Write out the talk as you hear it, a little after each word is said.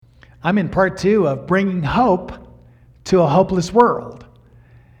I'm in part 2 of bringing hope to a hopeless world.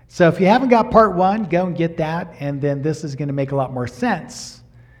 So if you haven't got part 1, go and get that, and then this is going to make a lot more sense.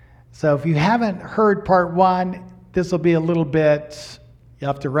 So if you haven't heard part 1, this will be a little bit, you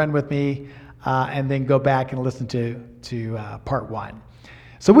have to run with me, and then go back and listen to part 1.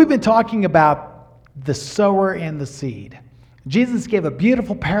 So we've been talking about the sower and the seed. Jesus gave a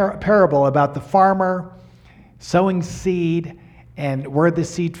beautiful parable about the farmer sowing seed and where the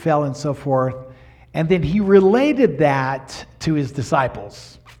seed fell and so forth. And then he related that to his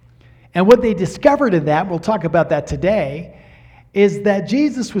disciples. And what they discovered in that, we'll talk about that today, is that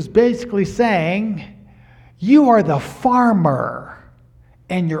Jesus was basically saying, you are the farmer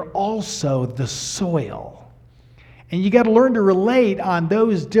and you're also the soil. And you got to learn to relate on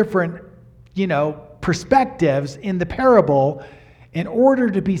those different, perspectives in the parable in order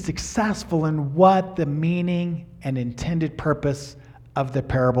to be successful in what the meaning and intended purpose of the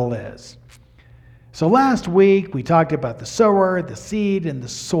parable is. So last week we talked about the sower, the seed, and the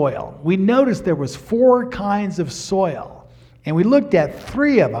soil. We noticed there was 4 kinds of soil, and we looked at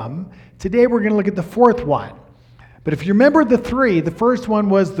 3 of them. Today we're going to look at the 4th one. But if you remember the 3, the first one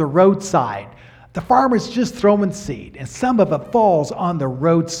was the roadside. The farmer's just throwing seed, and some of it falls on the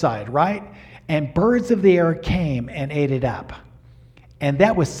roadside, right? And birds of the air came and ate it up. And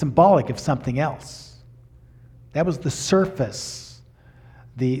that was symbolic of something else. That was the surface,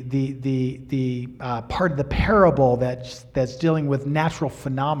 the part of the parable that's dealing with natural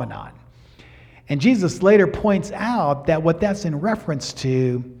phenomenon. And Jesus later points out that what that's in reference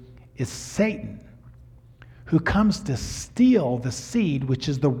to is Satan, who comes to steal the seed, which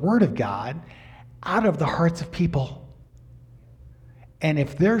is the word of God, out of the hearts of people. And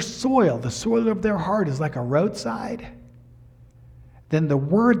if their soil, the soil of their heart, is like a roadside, then the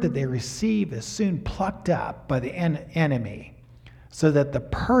word that they receive is soon plucked up by the enemy, so that the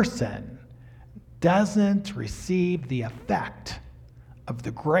person doesn't receive the effect of the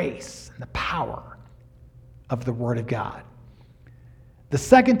grace and the power of the word of God. The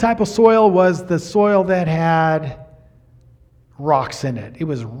second type of soil was the soil that had rocks in it. It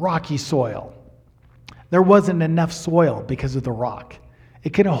was rocky soil. There wasn't enough soil because of the rock.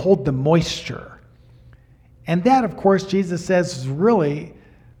 It couldn't hold the moisture. And that, of course, Jesus says is really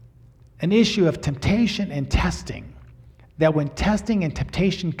an issue of temptation and testing. That when testing and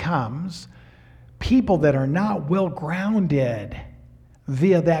temptation comes, people that are not well grounded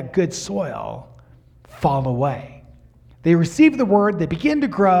via that good soil fall away. They receive the word, they begin to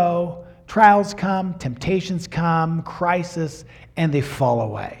grow, trials come, temptations come, crisis, and they fall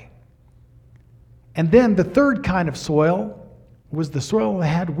away. And then the third kind of soil was the soil that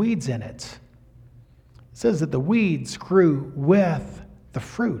had weeds in it. It says that the weeds grew with the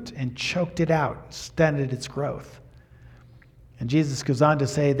fruit and choked it out, stunted its growth. And Jesus goes on to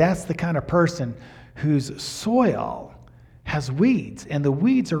say that's the kind of person whose soil has weeds, and the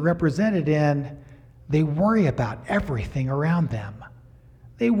weeds are represented in they worry about everything around them.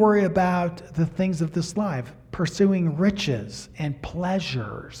 They worry about the things of this life, pursuing riches and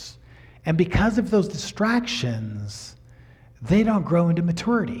pleasures. And because of those distractions, they don't grow into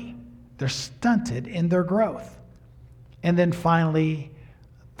maturity. They're stunted in their growth. And then finally,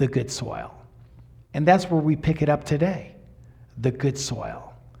 the good soil. And that's where we pick it up today, the good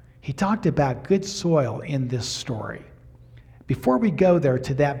soil. He talked about good soil in this story. Before we go there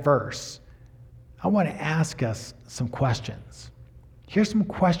to that verse, I want to ask us some questions. Here's some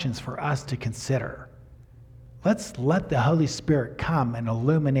questions for us to consider. Let's let the Holy Spirit come and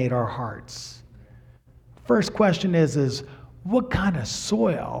illuminate our hearts. First question is what kind of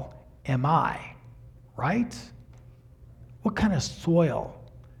soil am I? Right? What kind of soil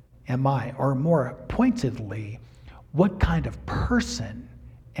am I? Or more pointedly, what kind of person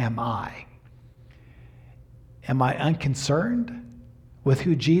am I? Am I unconcerned with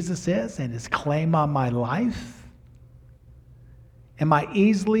who Jesus is and his claim on my life? Am I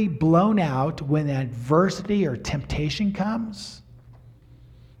easily blown out when adversity or temptation comes?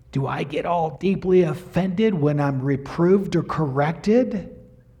 Do I get all deeply offended when I'm reproved or corrected?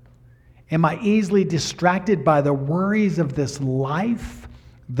 Am I easily distracted by the worries of this life,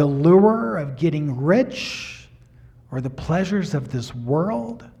 the lure of getting rich, or the pleasures of this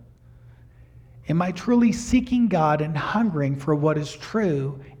world? Am I truly seeking God and hungering for what is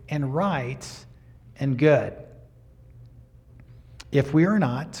true and right and good? If we are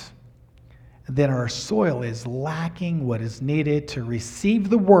not, then our soil is lacking what is needed to receive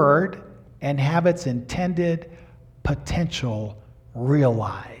the word and have its intended potential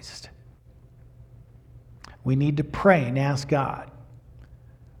realized. We need to pray and ask God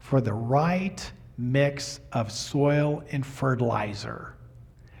for the right mix of soil and fertilizer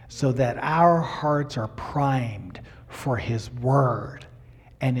so that our hearts are primed for his word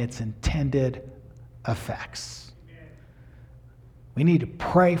and its intended effects. We need to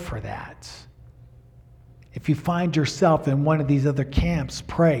pray for that. If you find yourself in one of these other camps,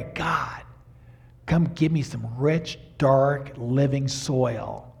 pray, God, come give me some rich, dark, living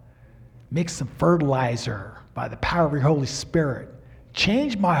soil. Mix some fertilizer by the power of your Holy Spirit.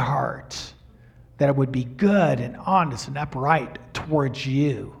 Change my heart that it would be good and honest and upright towards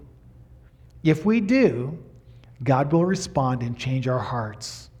you. If we do, God will respond and change our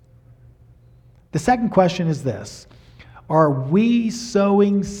hearts. The second question is this: are we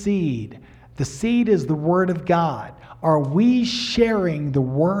sowing seed? The seed is the Word of God. Are we sharing the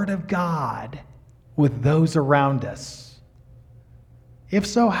Word of God with those around us? If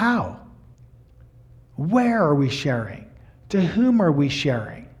so, how? Where are we sharing? To whom are we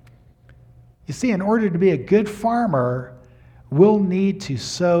sharing? You see, in order to be a good farmer, we'll need to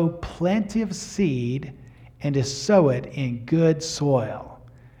sow plenty of seed and to sow it in good soil.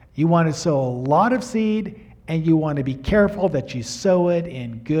 You want to sow a lot of seed, and you want to be careful that you sow it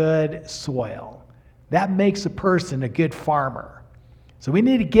in good soil. That makes a person a good farmer. So we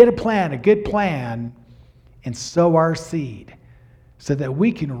need to get a good plan, and sow our seed so that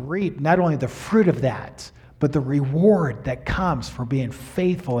we can reap not only the fruit of that, but the reward that comes for being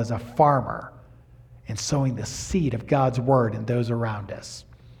faithful as a farmer and sowing the seed of God's word in those around us.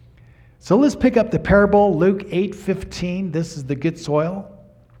 So let's pick up the parable, Luke 8:15. This is the good soil.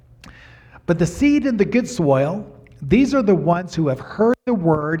 But the seed in the good soil, these are the ones who have heard the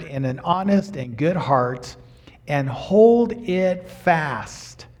word in an honest and good heart and hold it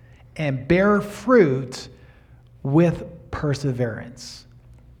fast and bear fruit with perseverance.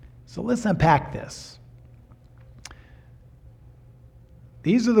 So let's unpack this.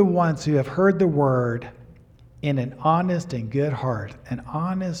 These are the ones who have heard the word in an honest and good heart. An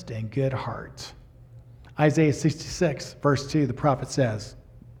honest and good heart. Isaiah 66, verse 2, the prophet says,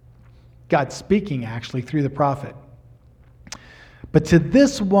 God speaking actually through the prophet, but to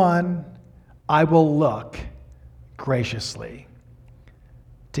this one I will look graciously,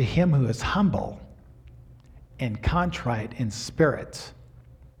 to him who is humble and contrite in spirit,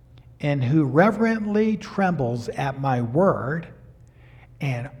 and who reverently trembles at my word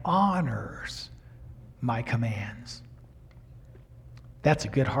and honors my commands. That's a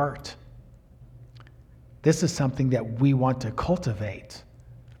good heart. This is something that we want to cultivate,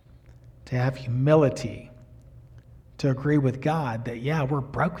 to have humility, to agree with God that, yeah, we're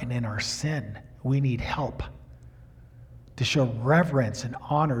broken in our sin. We need help. To show reverence and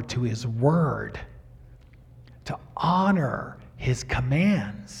honor to his word, to honor his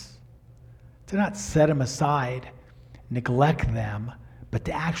commands, to not set them aside, neglect them, but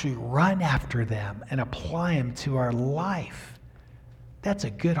to actually run after them and apply them to our life. That's a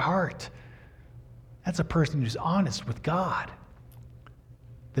good heart. That's a person who's honest with God.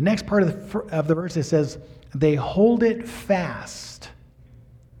 The next part of the verse, it says, they hold it fast.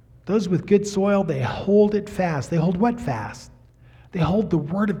 Those with good soil, they hold it fast. They hold what fast? They hold the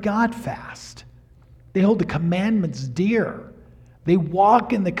word of God fast. They hold the commandments dear. They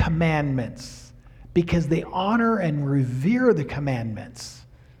walk in the commandments because they honor and revere the commandments.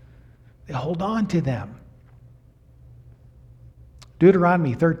 They hold on to them.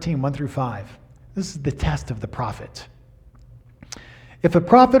 Deuteronomy 13, 1 through 5. This is the test of the prophet. If a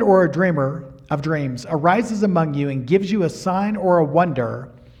prophet or a dreamer of dreams arises among you and gives you a sign or a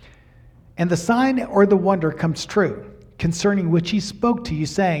wonder, and the sign or the wonder comes true, concerning which he spoke to you,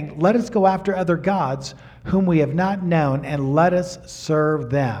 saying, let us go after other gods whom we have not known, and let us serve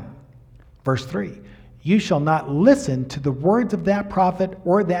them. Verse 3, you shall not listen to the words of that prophet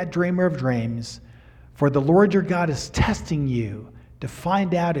or that dreamer of dreams, for the Lord your God is testing you to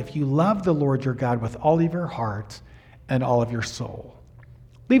find out if you love the Lord your God with all of your heart and all of your soul.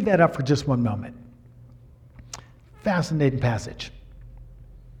 Leave that up for just one moment. Fascinating passage.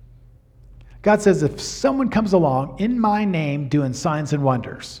 God says, if someone comes along in my name doing signs and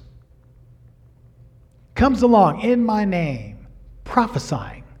wonders, comes along in my name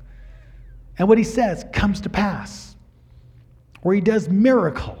prophesying, and what he says comes to pass, or he does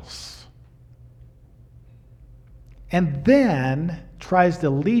miracles, and then tries to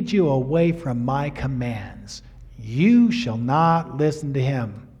lead you away from my commands, you shall not listen to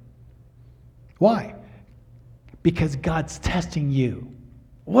him. Why? Because God's testing you.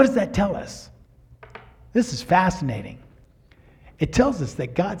 What does that tell us? This is fascinating. It tells us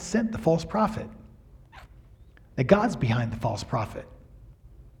that God sent the false prophet. That God's behind the false prophet.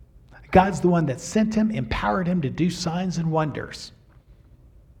 God's the one that sent him, empowered him to do signs and wonders.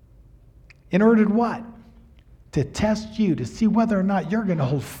 In order to what? to test you, to see whether or not you're going to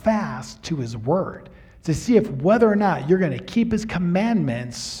hold fast to his word, to see if whether or not you're going to keep his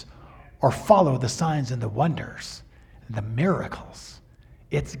commandments or follow the signs and the wonders, the miracles.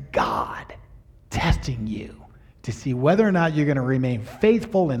 It's God testing you to see whether or not you're going to remain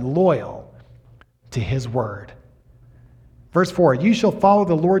faithful and loyal to his word. Verse 4, you shall follow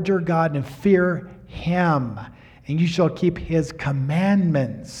the Lord your God and fear him, and you shall keep his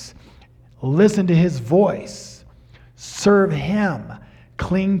commandments. Listen to his voice. Serve him.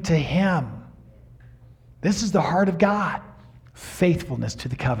 Cling to him. This is the heart of God. Faithfulness to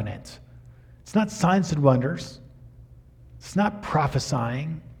the covenant. It's not signs and wonders. It's not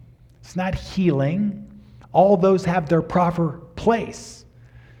prophesying. It's not healing. All those have their proper place.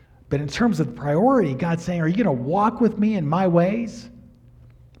 But in terms of the priority, God's saying, are you going to walk with me in my ways?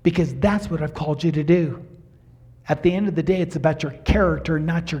 Because that's what I've called you to do. At the end of the day, it's about your character,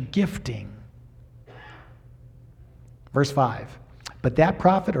 not your gifting. Verse 5, but that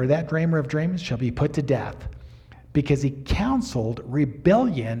prophet or that dreamer of dreams shall be put to death, because he counseled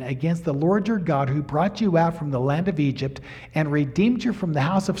rebellion against the Lord your God, who brought you out from the land of Egypt and redeemed you from the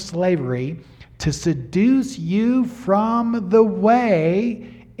house of slavery, to seduce you from the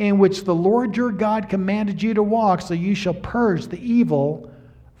way in which the Lord your God commanded you to walk, so you shall purge the evil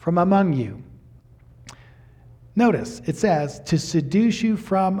from among you. Notice, it says, to seduce you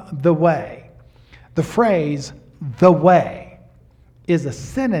from the way. The phrase, the way, is a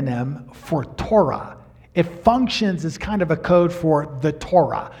synonym for Torah. It functions as kind of a code for the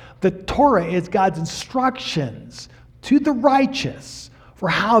Torah. The Torah is God's instructions to the righteous for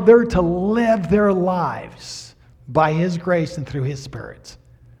how they're to live their lives by his grace and through his Spirit.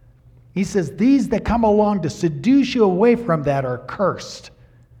 He says, these that come along to seduce you away from that are cursed.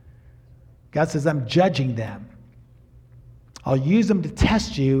 God says, I'm judging them. I'll use them to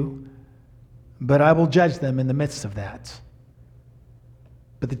test you, but I will judge them in the midst of that.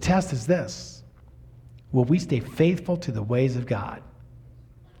 But the test is this. Will we stay faithful to the ways of God?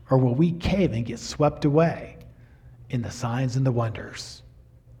 Or will we cave and get swept away in the signs and the wonders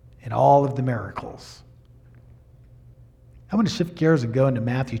and all of the miracles? I want to shift gears and go into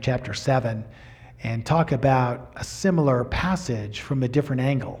Matthew chapter 7 and talk about a similar passage from a different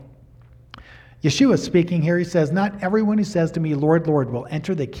angle. Yeshua speaking here, he says, not everyone who says to me, Lord, Lord, will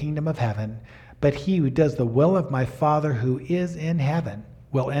enter the kingdom of heaven, but he who does the will of my Father who is in heaven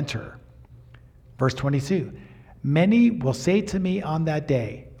will enter. Verse 22, many will say to me on that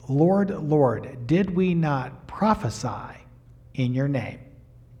day, Lord, Lord, did we not prophesy in your name?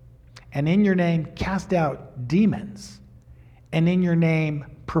 And in your name cast out demons? And in your name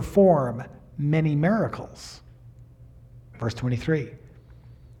perform many miracles? Verse 23,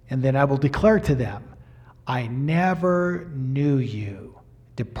 and then I will declare to them, I never knew you.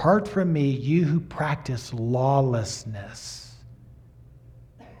 Depart from me, you who practice lawlessness.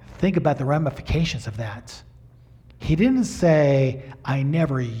 Think about the ramifications of that. He didn't say, I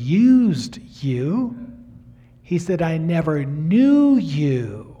never used you. He said, I never knew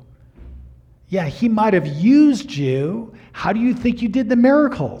you. Yeah, he might have used you. How do you think you did the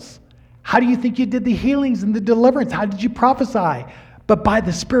miracles? How do you think you did the healings and the deliverance? How did you prophesy? But by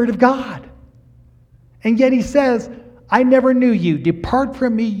the Spirit of God. And yet he says, I never knew you. Depart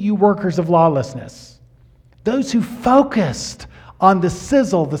from me, you workers of lawlessness. Those who focused on the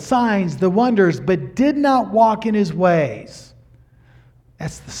sizzle, the signs, the wonders, but did not walk in his ways.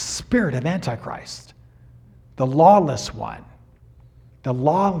 That's the spirit of Antichrist, the lawless one, the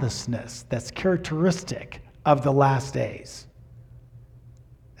lawlessness that's characteristic of the last days.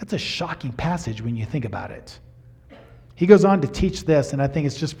 That's a shocking passage when you think about it. He goes on to teach this, and I think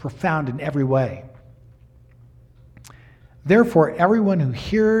it's just profound in every way. Therefore, everyone who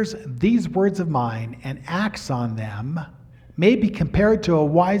hears these words of mine and acts on them may be compared to a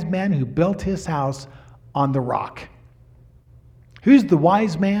wise man who built his house on the rock. Who's the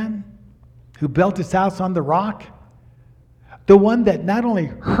wise man who built his house on the rock? The one that not only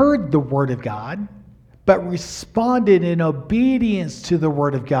heard the word of God, but responded in obedience to the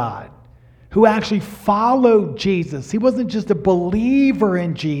word of God, who actually followed Jesus. He wasn't just a believer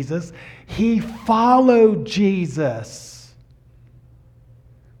in Jesus, he followed Jesus.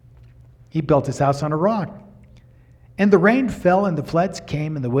 He built his house on a rock. And the rain fell, and the floods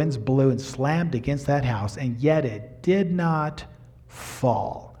came, and the winds blew and slammed against that house, and yet it did not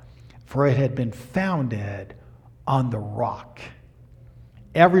fall, for it had been founded on the rock.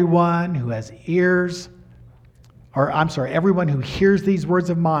 Everyone who has ears, everyone who hears these words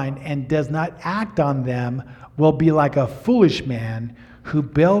of mine and does not act on them will be like a foolish man who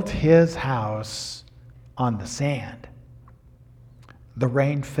built his house on the sand. The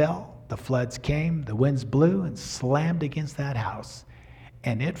rain fell, The floods came, the winds blew and slammed against that house,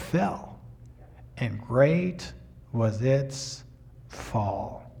 and it fell, and great was its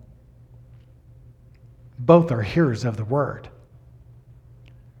fall. Both are hearers of the word.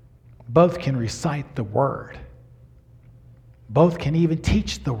 Both can recite the word. Both can even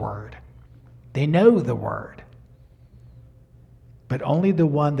teach the word. They know the word. But only the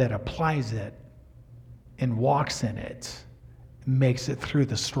one that applies it and walks in it makes it through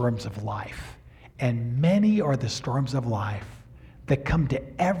the storms of life. And many are the storms of life that come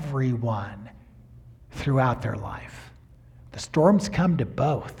to everyone throughout their life. The storms come to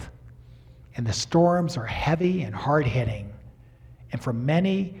both. And the storms are heavy and hard-hitting. And for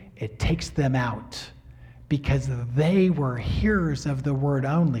many, it takes them out because they were hearers of the word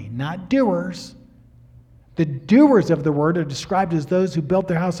only, not doers. The doers of the word are described as those who built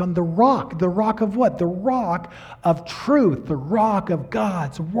their house on the rock. The rock of what? The rock of truth, the rock of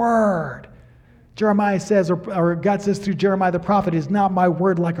God's word. Jeremiah says, or God says through Jeremiah the prophet, is not my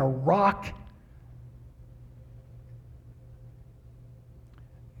word like a rock?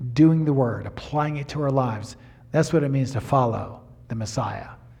 Doing the word, applying it to our lives. That's what it means to follow the Messiah.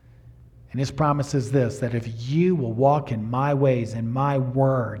 And his promise is this, that if you will walk in my ways, in my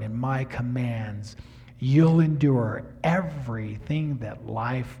word, in my commands, you'll endure everything that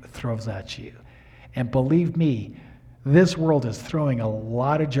life throws at you. And believe me, this world is throwing a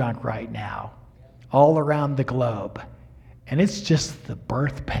lot of junk right now, all around the globe. And it's just the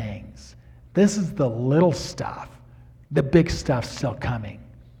birth pangs. This is the little stuff. The big stuff's still coming.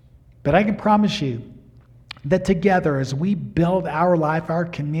 But I can promise you that together, as we build our life, our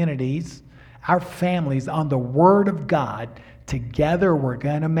communities, our families on the Word of God, together we're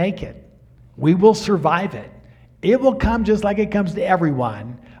going to make it. We will survive it. It will come just like it comes to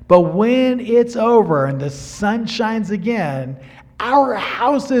everyone. But when it's over and the sun shines again, our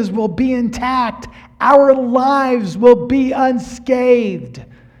houses will be intact. Our lives will be unscathed.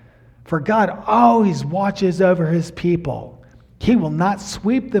 For God always watches over his people. He will not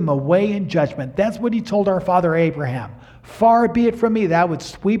sweep them away in judgment. That's what he told our father Abraham. Far be it from me that I would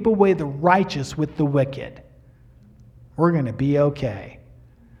sweep away the righteous with the wicked. We're going to be okay.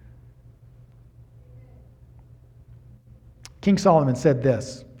 King Solomon said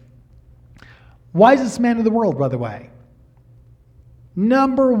this. Wisest man in the world, by the way.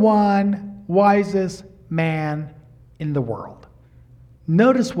 Number one wisest man in the world.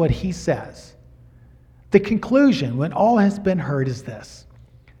 Notice what he says. The conclusion, when all has been heard, is this.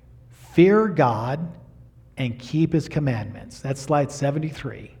 Fear God and keep his commandments. That's slide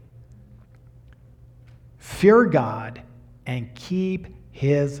 73. Fear God and keep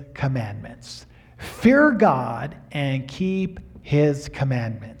his commandments. Fear God and keep his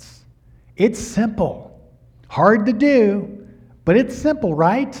commandments. It's simple. Hard to do, but it's simple,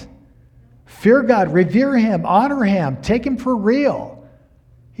 right? Fear God, revere him, honor him, take him for real.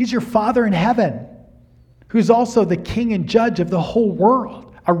 He's your Father in heaven, who's also the king and judge of the whole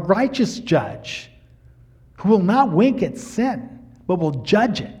world, a righteous judge who will not wink at sin, but will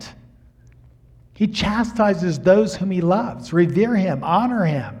judge it. He chastises those whom he loves. Revere him, honor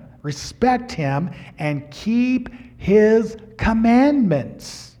him, respect him, and keep his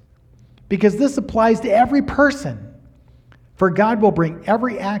commandments. Because this applies to every person. For God will bring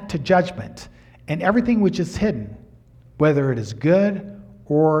every act to judgment, and everything which is hidden, whether it is good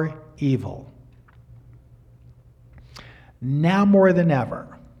or evil. Now more than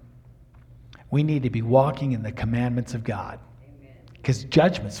ever, we need to be walking in the commandments of God. Because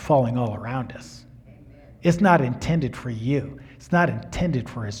judgment's falling all around us. It's not intended for you. It's not intended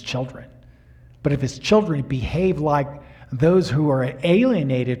for his children. But if his children behave like those who are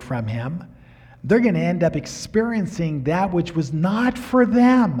alienated from him, they're going to end up experiencing that which was not for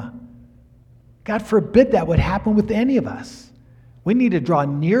them. God forbid that would happen with any of us. We need to draw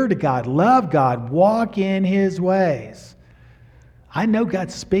near to God, love God, walk in his ways. I know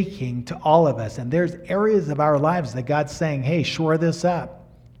God's speaking to all of us, and there's areas of our lives that God's saying, hey, shore this up.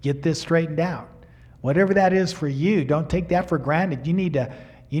 Get this straightened out. Whatever that is for you, don't take that for granted. You need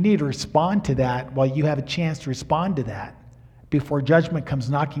to respond to that while you have a chance to respond to that before judgment comes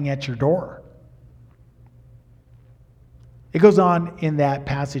knocking at your door. It goes on in that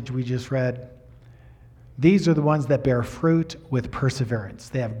passage we just read. These are the ones that bear fruit with perseverance.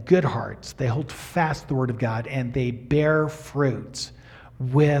 They have good hearts. They hold fast the word of God, and they bear fruits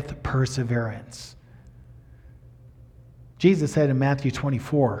with perseverance. Jesus said in Matthew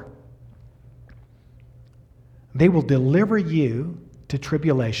 24, they will deliver you to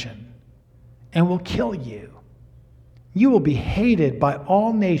tribulation and will kill you. You will be hated by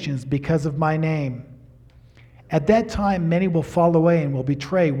all nations because of my name. At that time, many will fall away and will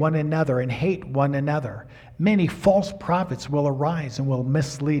betray one another and hate one another. Many false prophets will arise and will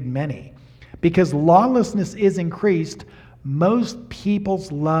mislead many. Because lawlessness is increased, most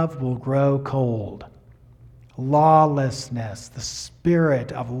people's love will grow cold. Lawlessness, the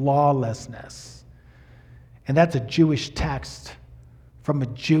spirit of lawlessness. And that's a Jewish text from a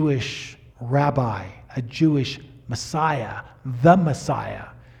Jewish rabbi, a Jewish Messiah, the Messiah,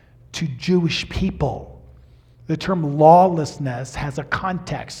 to Jewish people. The term lawlessness has a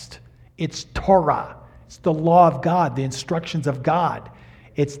context. It's Torah. It's the law of God, the instructions of God.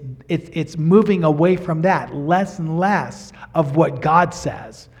 It's moving away from that, less and less of what God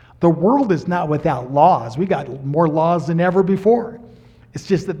says. The world is not without laws. We got more laws than ever before. It's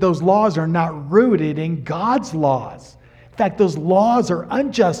just that those laws are not rooted in God's laws. In fact, those laws are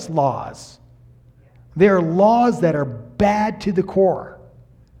unjust laws. They are laws that are bad to the core.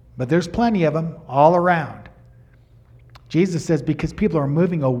 But there's plenty of them all around. Jesus says because people are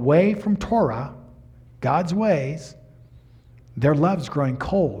moving away from Torah, God's ways, their love's growing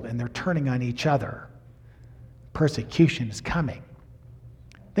cold and they're turning on each other. Persecution is coming.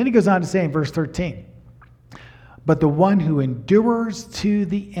 Then he goes on to say in verse 13, but the one who endures to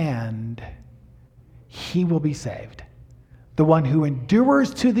the end, he will be saved. The one who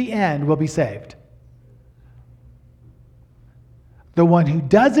endures to the end will be saved. The one who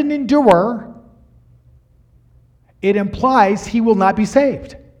doesn't endure, it implies he will not be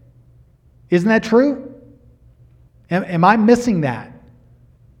saved. Isn't that true? Am I missing that?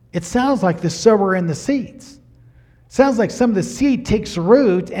 It sounds like the sower in the seeds. It sounds like some of the seed takes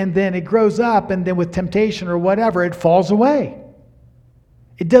root and then it grows up and then with temptation or whatever, it falls away.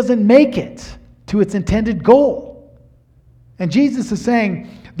 It doesn't make it to its intended goal. And Jesus is saying,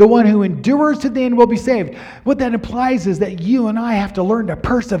 the one who endures to the end will be saved. What that implies is that you and I have to learn to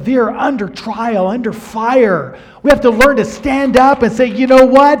persevere under trial, under fire. We have to learn to stand up and say, you know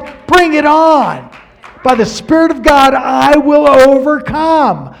what? Bring it on. By the Spirit of God, I will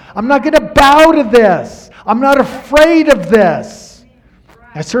overcome. I'm not going to bow to this. I'm not afraid of this.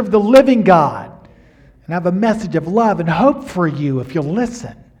 I serve the living God. And I have a message of love and hope for you if you'll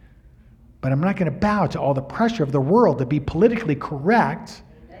listen. But I'm not going to bow to all the pressure of the world to be politically correct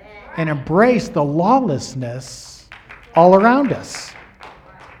and embrace the lawlessness all around us.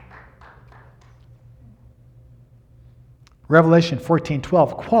 Revelation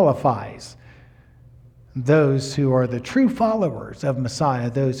 14:12 qualifies those who are the true followers of Messiah,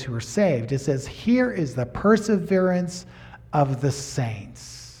 those who are saved. It says, here is the perseverance of the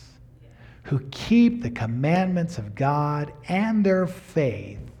saints who keep the commandments of God and their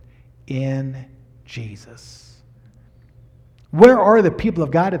faith in Jesus. Where are the people of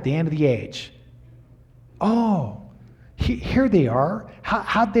God at the end of the age? Oh, here they are.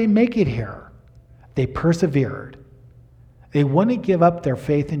 How'd they make it here? They persevered. They wouldn't give up their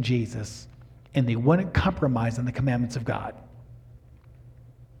faith in Jesus, and they wouldn't compromise on the commandments of God.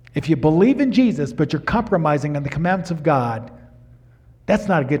 If you believe in Jesus, but you're compromising on the commandments of God, that's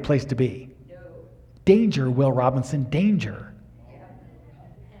not a good place to be. No. Danger, Will Robinson, danger.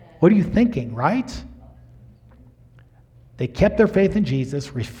 What are you thinking, right? They kept their faith in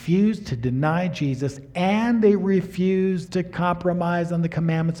Jesus, refused to deny Jesus, and they refused to compromise on the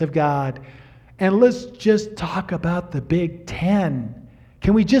commandments of God. And let's just talk about the Big Ten.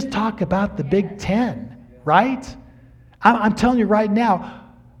 Can we just talk about the Big Ten, right? I'm telling you right now,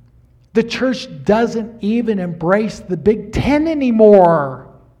 the church doesn't even embrace the Big Ten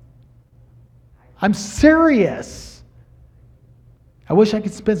anymore. I'm serious. I wish I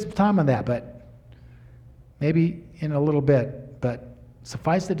could spend some time on that, but maybe in a little bit. But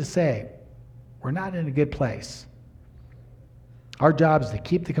suffice it to say, we're not in a good place. Our job is to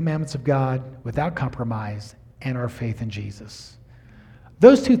keep the commandments of God without compromise and our faith in Jesus.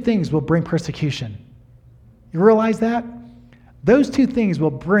 Those two things will bring persecution. You realize that? Those two things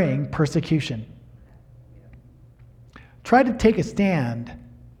will bring persecution. Try to take a stand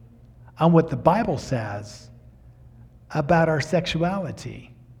on what the Bible says about our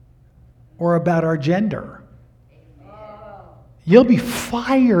sexuality or about our gender. You'll be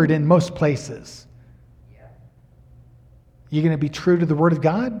fired in most places. You're going to be true to the Word of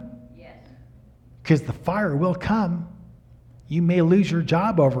God? Yes. Because the fire will come. You may lose your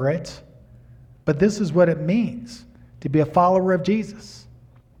job over it, but this is what it means to be a follower of Jesus.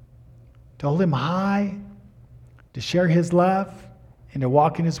 To hold him high, to share his love, and to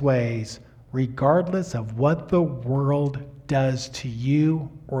walk in his ways, regardless of what the world does to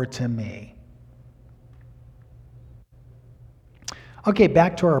you or to me. Okay,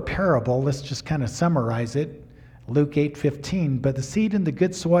 back to our parable. Let's just kind of summarize it. Luke 8:15, but the seed in the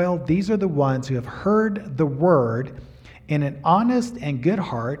good soil, these are the ones who have heard the word in an honest and good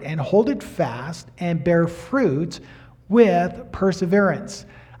heart and hold it fast and bear fruit with perseverance.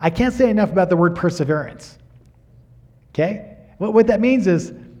 I can't say enough about the word perseverance. Okay? What that means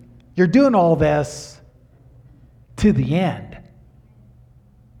is you're doing all this to the end.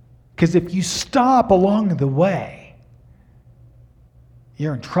 Because if you stop along the way,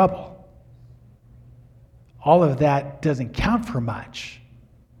 you're in trouble. All of that doesn't count for much.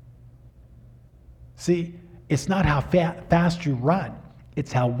 See, it's not how fast you run.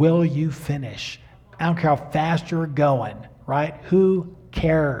 It's how well you finish. I don't care how fast you're going, right? Who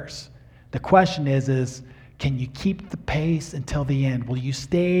cares? The question is can you keep the pace until the end? Will you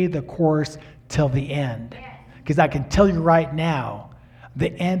stay the course till the end? Because I can tell you right now,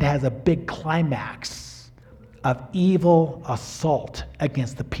 the end has a big climax of evil assault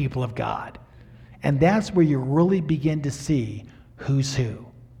against the people of God. And that's where you really begin to see who's who.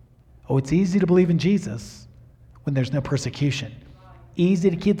 Oh, it's easy to believe in Jesus when there's no persecution. Easy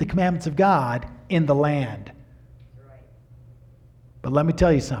to keep the commandments of God in the land. But let me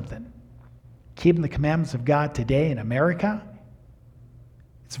tell you something. Keeping the commandments of God today in America,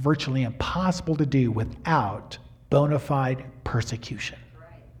 it's virtually impossible to do without bona fide persecution.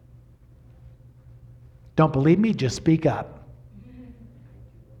 Don't believe me? Just speak up.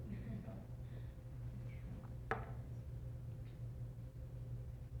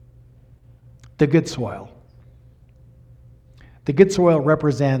 The good soil. The good soil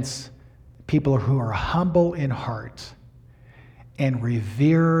represents people who are humble in heart and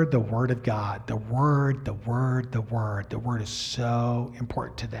revere the Word of God. The Word. The Word is so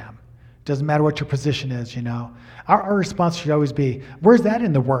important to them. Doesn't matter what your position is, you know. Our response should always be, where's that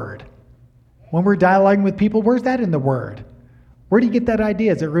in the Word? When we're dialoguing with people, where's that in the Word? Where do you get that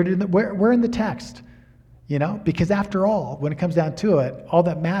idea? Is it rooted in the, where in the text? You know, because after all, when it comes down to it, all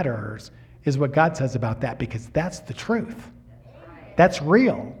that matters is what God says about that, because that's the truth. That's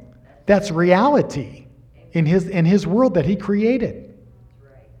real. That's reality in his world that he created.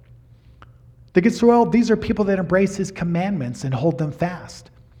 The good soil, these are people that embrace his commandments and hold them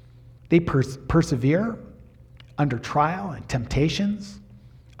fast. They persevere under trial and temptations,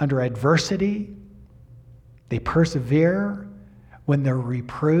 under adversity. They persevere when they're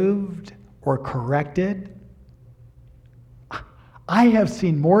reproved or corrected. I have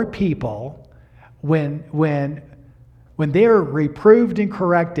seen more people when they are reproved and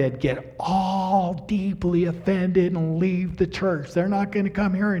corrected get all deeply offended and leave the church. They're not going to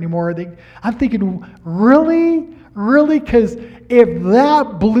come here anymore. I'm thinking, really? Really? Because if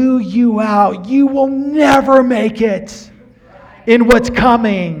that blew you out, you will never make it in what's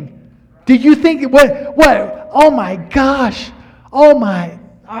coming. Did you think, what? Oh my gosh. Oh my,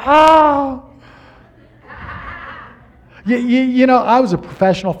 You know, I was a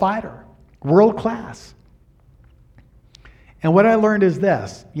professional fighter, world class. And what I learned is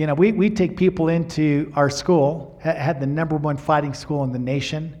this. You know, we take people into our school, had the #1 fighting school in the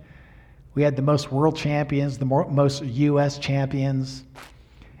nation. We had the most world champions, the most U.S. champions.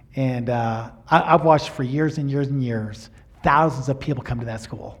 And I've watched for years and years and years, thousands of people come to that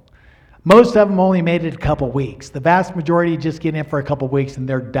school. Most of them only made it a couple weeks. The vast majority just get in for a couple weeks and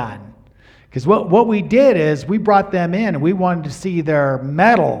they're done. Because what we did is we brought them in and we wanted to see their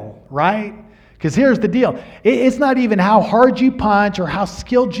mettle, right? Because here's the deal. It's not even how hard you punch or how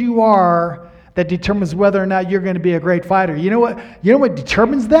skilled you are that determines whether or not you're going to be a great fighter. You know what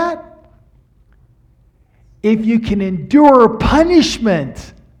determines that? If you can endure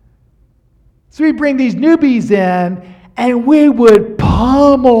punishment. So we bring these newbies in and we would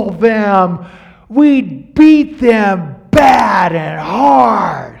pummel them. We'd beat them bad and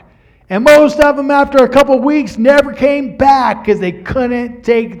hard. And most of them, after a couple of weeks, never came back because they couldn't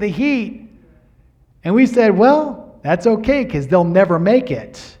take the heat. And we said, well, that's okay because they'll never make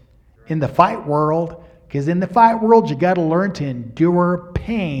it in the fight world. Because in the fight world, you got to learn to endure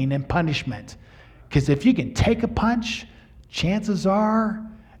pain and punishment. Because if you can take a punch, chances are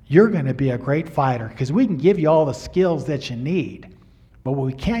you're going to be a great fighter. Because we can give you all the skills that you need. But what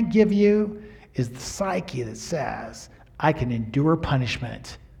we can't give you is the psyche that says, I can endure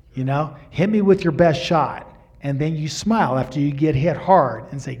punishment. You know, hit me with your best shot. And then you smile after you get hit hard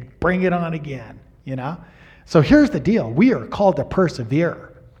and say, bring it on again. You know? So here's the deal. We are called to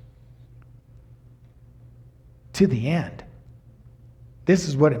persevere to the end. This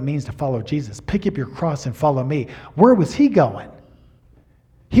is what it means to follow Jesus. Pick up your cross and follow me. Where was he going?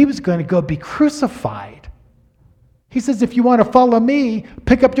 He was going to go be crucified. He says, if you want to follow me,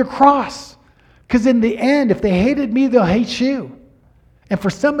 pick up your cross. Because in the end, if they hated me, they'll hate you. And for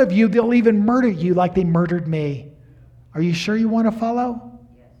some of you, they'll even murder you like they murdered me. Are you sure you want to follow?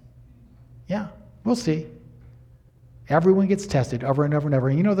 Yeah, we'll see. Everyone gets tested over and over and over.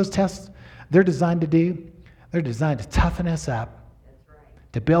 And you know those tests they're designed to do? They're designed to toughen us up,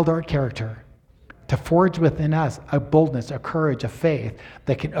 to build our character, to forge within us a boldness, a courage, a faith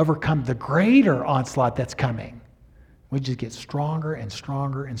that can overcome the greater onslaught that's coming. We just get stronger and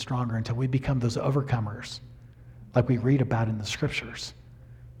stronger and stronger until we become those overcomers, like we read about in the scriptures.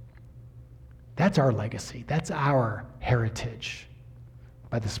 That's our legacy. That's our heritage.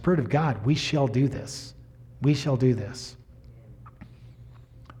 By the Spirit of God, we shall do this. We shall do this.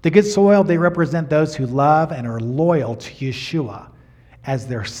 The good soil, they represent those who love and are loyal to Yeshua as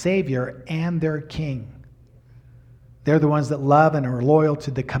their Savior and their King. They're the ones that love and are loyal to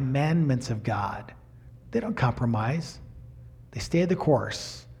the commandments of God. They don't compromise. They stay the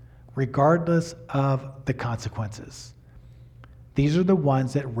course, regardless of the consequences. These are the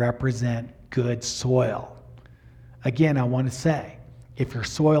ones that represent good soil. Again, I want to say, if your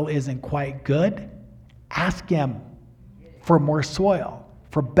soil isn't quite good, ask Him for more soil,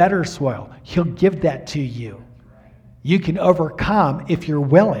 for better soil. He'll give that to you. You can overcome if you're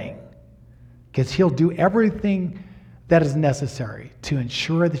willing, because He'll do everything that is necessary to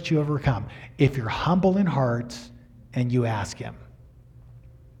ensure that you overcome if you're humble in heart and you ask Him.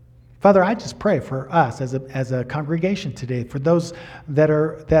 Father, I just pray for us as a congregation today, for those that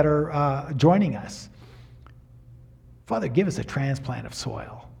are joining us. Father, give us a transplant of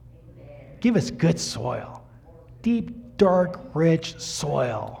soil. Give us good soil, deep, dark, rich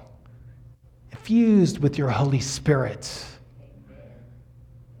soil, infused with your Holy Spirit.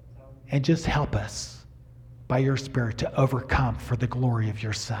 And just help us by your Spirit to overcome for the glory of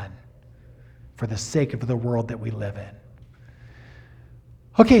your Son, for the sake of the world that we live in.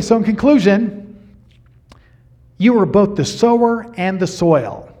 Okay, so in conclusion, you are both the sower and the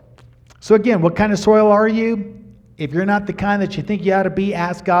soil. So again, what kind of soil are you? If you're not the kind that you think you ought to be,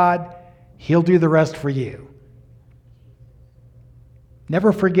 ask God. He'll do the rest for you.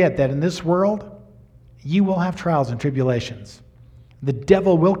 Never forget that in this world, you will have trials and tribulations. The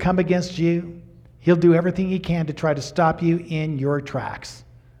devil will come against you. He'll do everything he can to try to stop you in your tracks.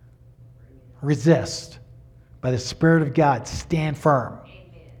 Resist. By the Spirit of God, stand firm.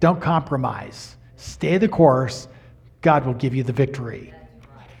 Don't compromise. Stay the course. God will give you the victory.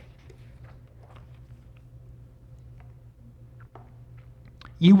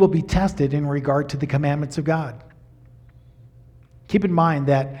 You will be tested in regard to the commandments of God. Keep in mind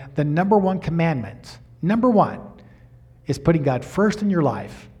that the number one commandment, is putting God first in your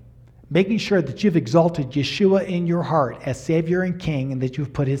life, making sure that you've exalted Yeshua in your heart as Savior and King, and that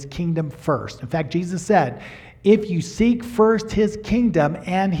you've put His kingdom first. In fact, Jesus said, if you seek first His kingdom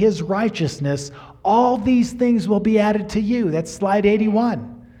and His righteousness, all these things will be added to you. That's slide 81.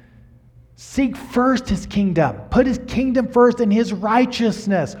 Seek first His kingdom. Put His kingdom first and His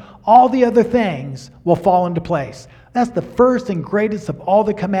righteousness. All the other things will fall into place. That's the first and greatest of all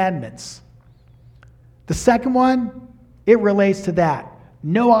the commandments. The second one, it relates to that.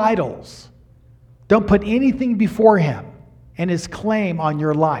 No idols. Don't put anything before Him and His claim on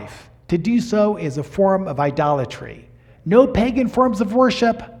your life. To do so is a form of idolatry. No pagan forms of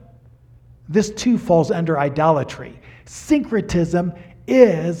worship. This too falls under idolatry. Syncretism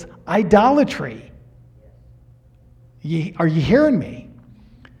is idolatry. Are you hearing me?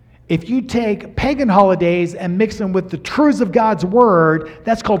 If you take pagan holidays and mix them with the truths of God's word,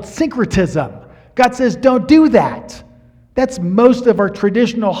 that's called syncretism. God says, don't do that. That's most of our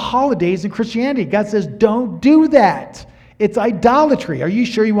traditional holidays in Christianity. God says, don't do that. It's idolatry. Are you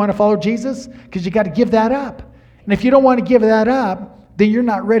sure you want to follow Jesus? Because you got to give that up. And if you don't want to give that up, then you're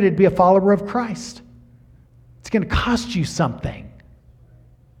not ready to be a follower of Christ. It's going to cost you something.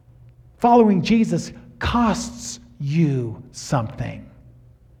 Following Jesus costs you something.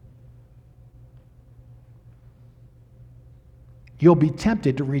 You'll be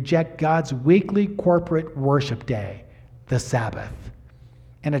tempted to reject God's weekly corporate worship day, the Sabbath,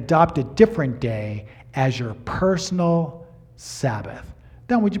 and adopt a different day as your personal Sabbath.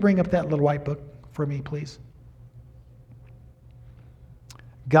 Don, would you bring up that little white book for me, please?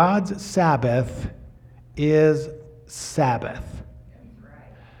 God's Sabbath is Sabbath.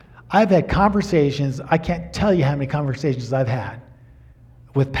 I've had conversations, I can't tell you how many conversations I've had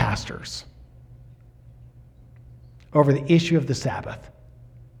with pastors over the issue of the Sabbath.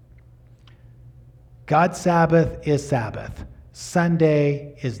 God's Sabbath is Sabbath.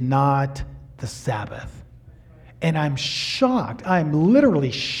 Sunday is not the Sabbath. And I'm shocked, I'm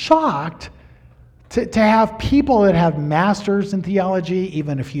literally shocked to have people that have masters in theology,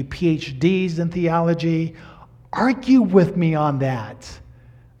 even a few PhDs in theology, argue with me on that.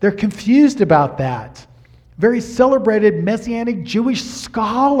 They're confused about that. very celebrated Messianic Jewish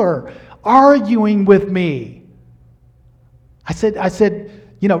scholar, arguing with me. I said,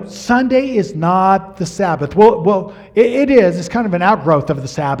 Sunday is not the Sabbath. Well, it is. It's kind of an outgrowth of the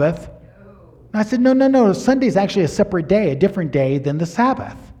Sabbath. And I said, no. Sunday is actually a separate day, a different day than the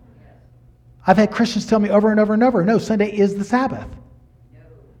Sabbath. I've had Christians tell me over and over and over, no, Sunday is the Sabbath.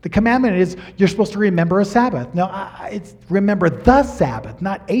 The commandment is you're supposed to remember a Sabbath. No, it's remember the Sabbath,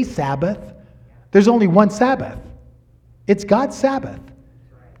 not a Sabbath. There's only one Sabbath. It's God's Sabbath,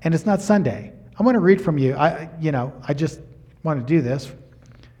 and it's not Sunday. I want to read from you. I just want to do this.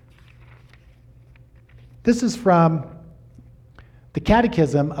 This is from the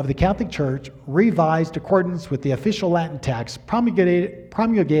Catechism of the Catholic Church, revised accordance with the official Latin text,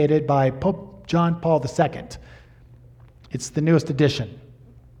 promulgated by Pope John Paul II. It's the newest edition.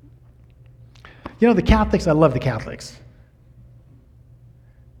 The Catholics, I love the Catholics.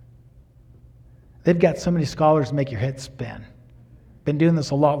 They've got so many scholars to make your head spin. Been doing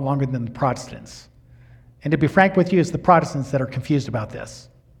this a lot longer than the Protestants. And to be frank with you, it's the Protestants that are confused about this,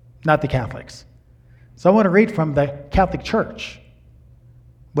 not the Catholics. So I want to read from the Catholic Church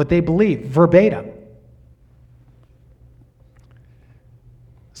what they believe, verbatim.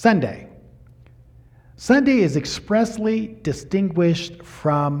 Sunday. Sunday is expressly distinguished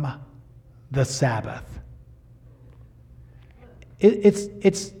from the Sabbath.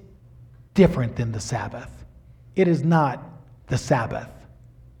 It's different than the Sabbath. It is not the Sabbath.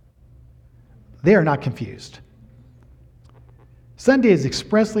 They are not confused. Sunday is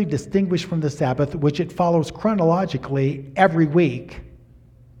expressly distinguished from the Sabbath, which it follows chronologically every week.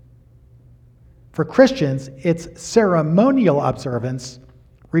 For Christians, its ceremonial observance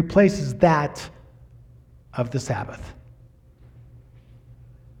replaces that of the Sabbath.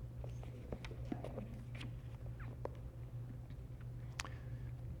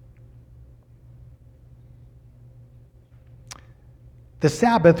 The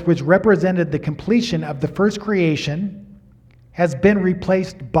Sabbath, which represented the completion of the first creation, has been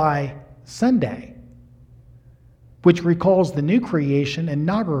replaced by Sunday, which recalls the new creation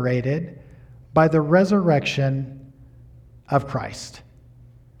inaugurated by the resurrection of Christ.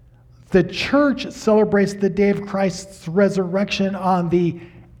 The church celebrates the day of Christ's resurrection on the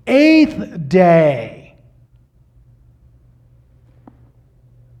 8th day,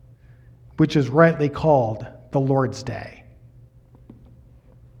 which is rightly called the Lord's Day.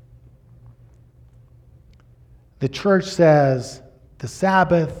 The church says the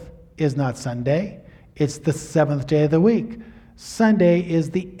Sabbath is not Sunday, it's the 7th day of the week. Sunday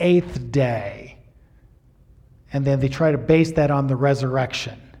is the 8th day. And then they try to base that on the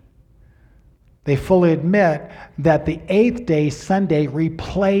resurrection. They fully admit that the 8th day, Sunday,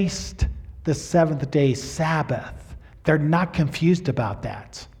 replaced the 7th day, Sabbath. They're not confused about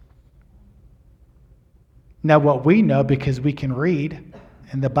that. Now, what we know, because we can read,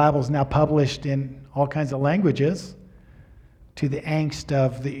 and the Bible's now published in all kinds of languages, to the angst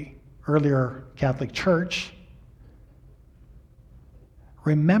of the earlier Catholic Church.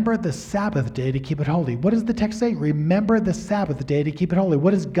 Remember the Sabbath day to keep it holy. What does the text say? Remember the Sabbath day to keep it holy.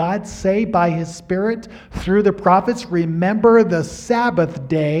 What does God say by His Spirit through the prophets? Remember the Sabbath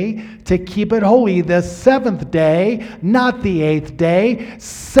day to keep it holy. The 7th day, not the 8th day.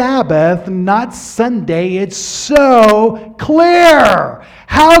 Sabbath, not Sunday. It's so clear.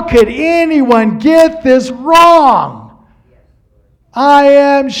 How could anyone get this wrong? I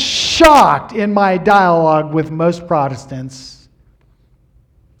am shocked in my dialogue with most Protestants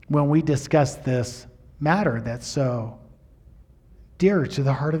when we discuss this matter that's so dear to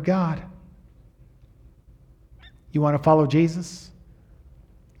the heart of God. You want to follow Jesus?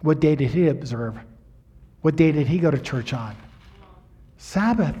 What day did He observe? What day did He go to church on?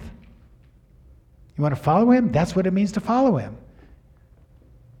 Sabbath. You want to follow Him? That's what it means to follow Him.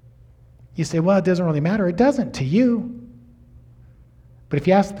 You say, well, it doesn't really matter. It doesn't to you. But if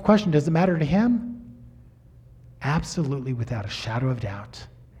you ask the question, does it matter to Him? Absolutely, without a shadow of doubt.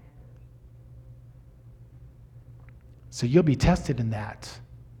 So you'll be tested in that.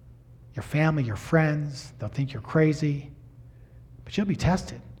 Your family, your friends, they'll think you're crazy, but you'll be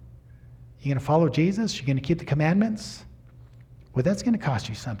tested. You're going to follow Jesus? You're going to keep the commandments? Well, that's going to cost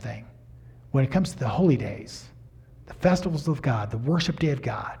you something. When it comes to the holy days, the festivals of God, the worship day of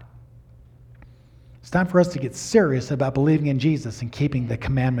God, it's time for us to get serious about believing in Jesus and keeping the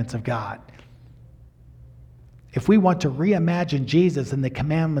commandments of God. If we want to reimagine Jesus and the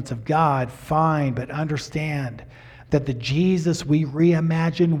commandments of God, fine, but understand that the Jesus we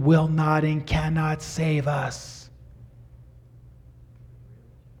reimagine will not and cannot save us.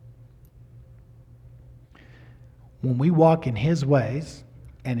 When we walk in His ways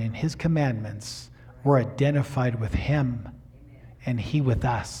and in His commandments, We're identified with him and he with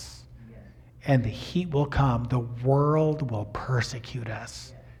us. And the heat will come. The world will persecute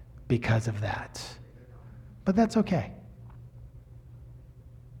us because of that. But that's okay.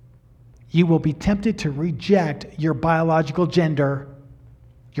 You will be tempted to reject your biological gender,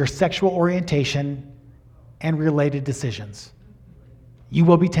 your sexual orientation, and related decisions. You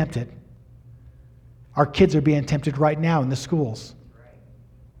will be tempted. Our kids are being tempted right now in the schools.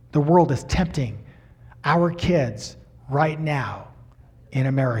 The world is tempting our kids right now in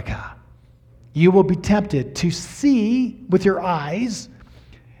America. You will be tempted to see with your eyes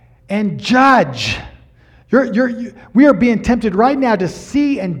and judge. We are being tempted right now to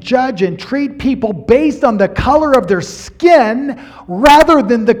see and judge and treat people based on the color of their skin rather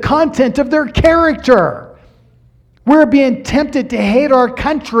than the content of their character. We're being tempted to hate our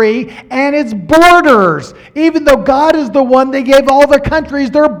country and its borders, even though God is the one that gave all the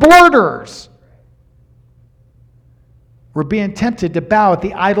countries their borders. We're being tempted to bow at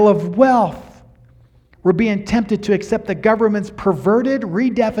the idol of wealth. We're being tempted to accept the government's perverted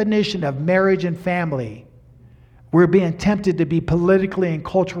redefinition of marriage and family. We're being tempted to be politically and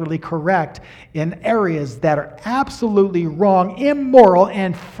culturally correct in areas that are absolutely wrong, immoral,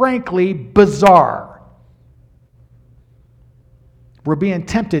 and frankly bizarre. We're being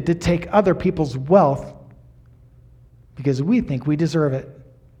tempted to take other people's wealth because we think we deserve it.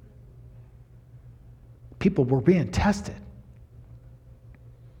 People were being tested.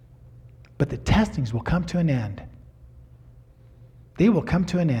 But the testings will come to an end. They will come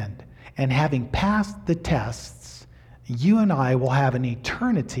to an end. And having passed the tests, you and I will have an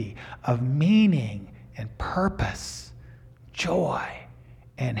eternity of meaning and purpose, joy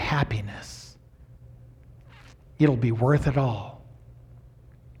and happiness. It'll be worth it all.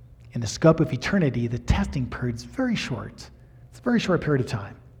 In the scope of eternity, the testing period is very short. It's a very short period of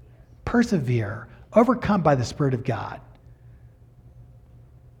time. Persevere, overcome by the Spirit of God.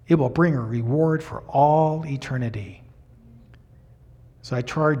 It will bring a reward for all eternity. So I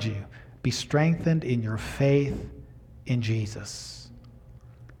charge you, be strengthened in your faith in Jesus.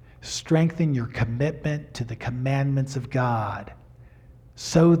 Strengthen your commitment to the commandments of God.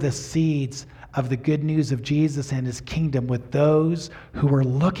 Sow the seeds of the good news of Jesus and his kingdom with those who are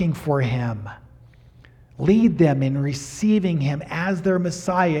looking for him. Lead them in receiving him as their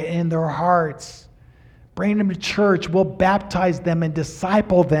Messiah in their hearts. Bring them to church. We'll baptize them and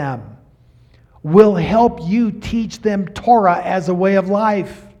disciple them. We'll help you teach them Torah as a way of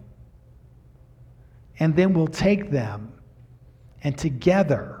life. And then we'll take them, and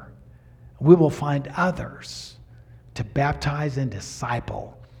together we will find others to baptize and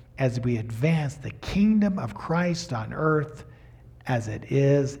disciple as we advance the kingdom of Christ on earth as it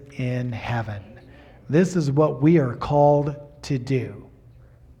is in heaven. This is what we are called to do.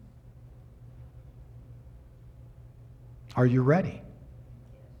 Are you ready?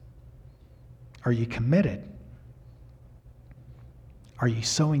 Are you committed? Are you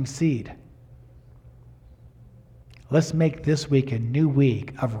sowing seed? Let's make this week a new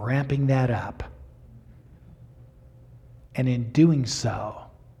week of ramping that up. And in doing so,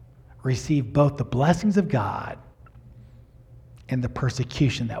 receive both the blessings of God and the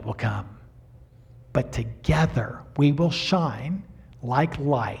persecution that will come. But together we will shine like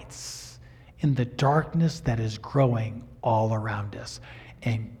lights in the darkness that is growing all around us.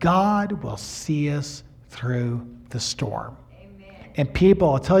 And God will see us through the storm. Amen. And people,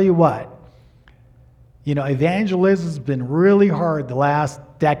 I'll tell you what, evangelism has been really hard the last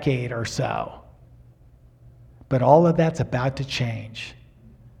decade or so. But all of that's about to change.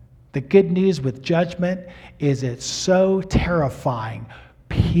 The good news with judgment is it's so terrifying.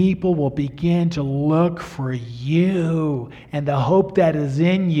 People will begin to look for you and the hope that is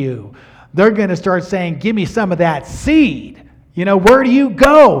in you. They're going to start saying, give me some of that seed. Where do you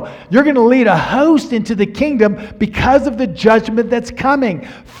go? You're going to lead a host into the kingdom because of the judgment that's coming.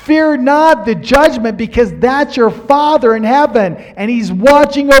 Fear not the judgment, because that's your Father in heaven, and he's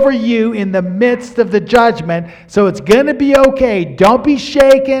watching over you in the midst of the judgment. So it's going to be okay. Don't be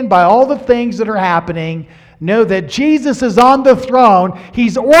shaken by all the things that are happening. Know that Jesus is on the throne.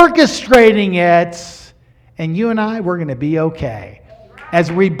 He's orchestrating it. And you and I, we're going to be okay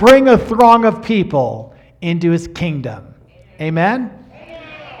as we bring a throng of people into his kingdom. Amen?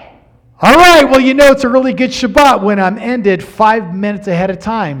 All right, well, it's a really good Shabbat when I'm ended 5 minutes ahead of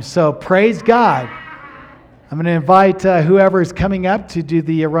time. So praise God. I'm going to invite whoever is coming up to do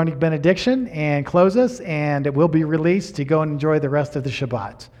the Aaronic benediction and close us, and it will be released to go and enjoy the rest of the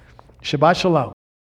Shabbat. Shabbat Shalom.